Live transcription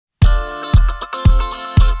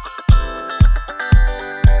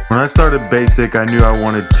When I started Basic, I knew I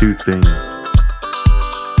wanted two things.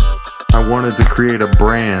 I wanted to create a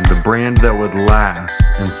brand that would last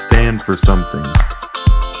and stand for something.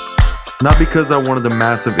 Not because I wanted a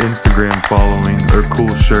massive Instagram following or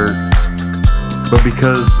cool shirts, but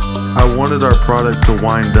because I wanted our product to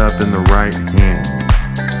wind up in the right hands.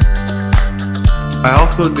 I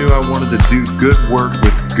also knew I wanted to do good work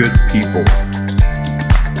with good people.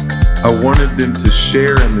 I wanted them to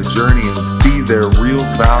share in the journey and see their real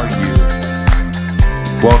value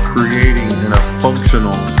while creating in a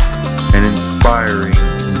functional and inspiring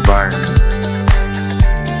environment.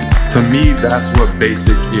 To me, that's what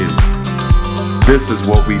Basic is. This is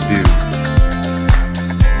what we do.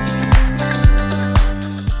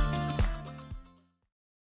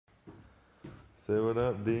 Say what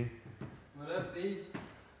up, D. What up, D?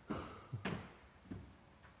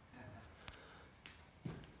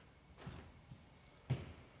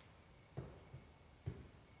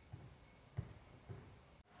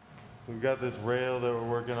 We've got this rail that we're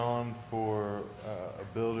working on for a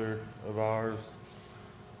builder of ours.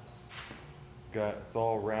 It's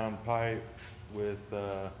all round pipe with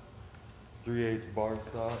 3/8 bar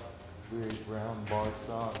stock, 3/8 round bar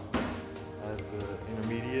stock as the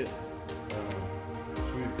intermediate.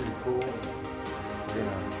 Should be pretty cool. We're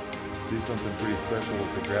gonna do something pretty special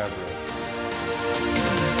with the grab rail.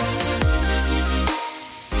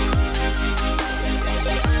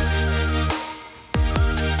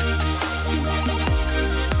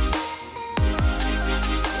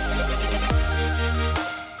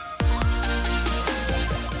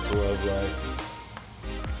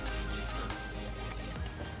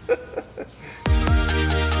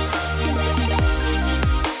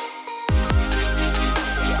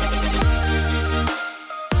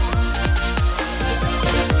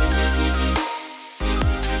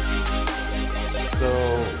 So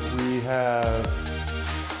we have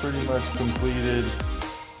pretty much completed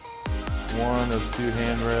one of two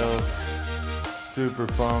handrails. Super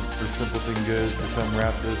pumped for Simpleton Goods to come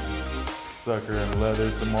wrap this sucker in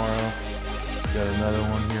leather tomorrow. Got another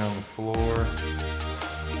one here on the floor.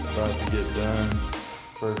 About to get done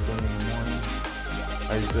first thing in the morning.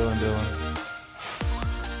 How you feeling, Dylan?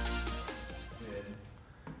 Good.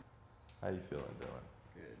 How you feeling, Dylan?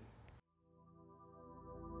 Good.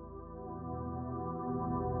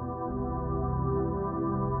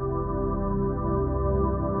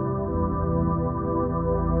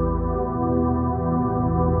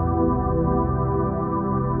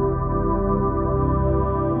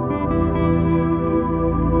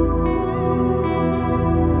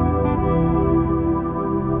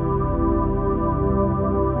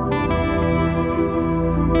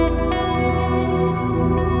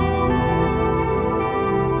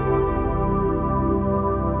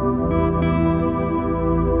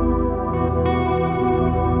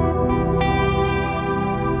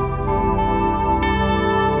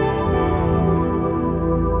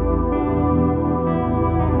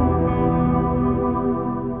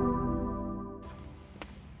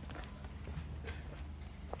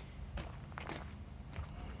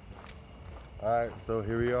 Alright, so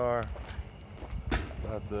here we are.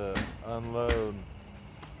 About to unload.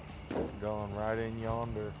 Going right in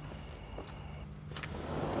yonder.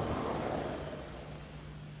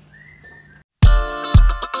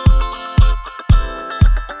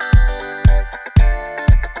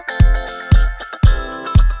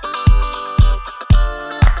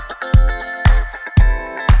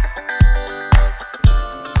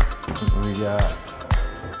 We got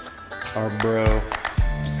our bro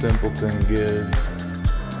Simpleton Goods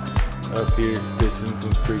up here stitching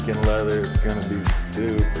some freaking leather. It's gonna be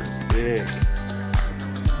super sick.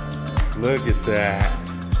 Look at that.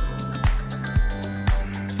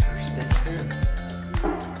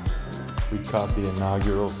 We caught the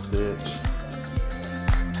inaugural stitch.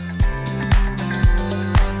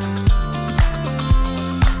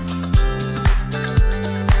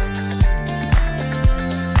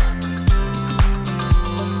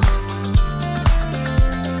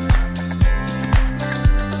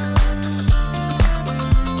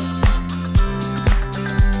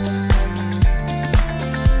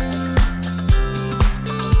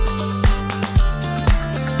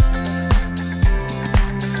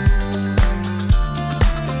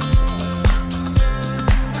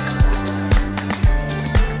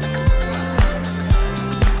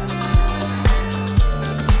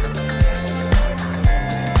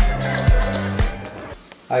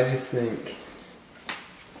 I just think,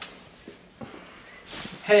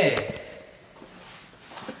 hey,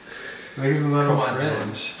 make it a little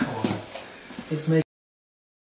fringe. Come on. Let's make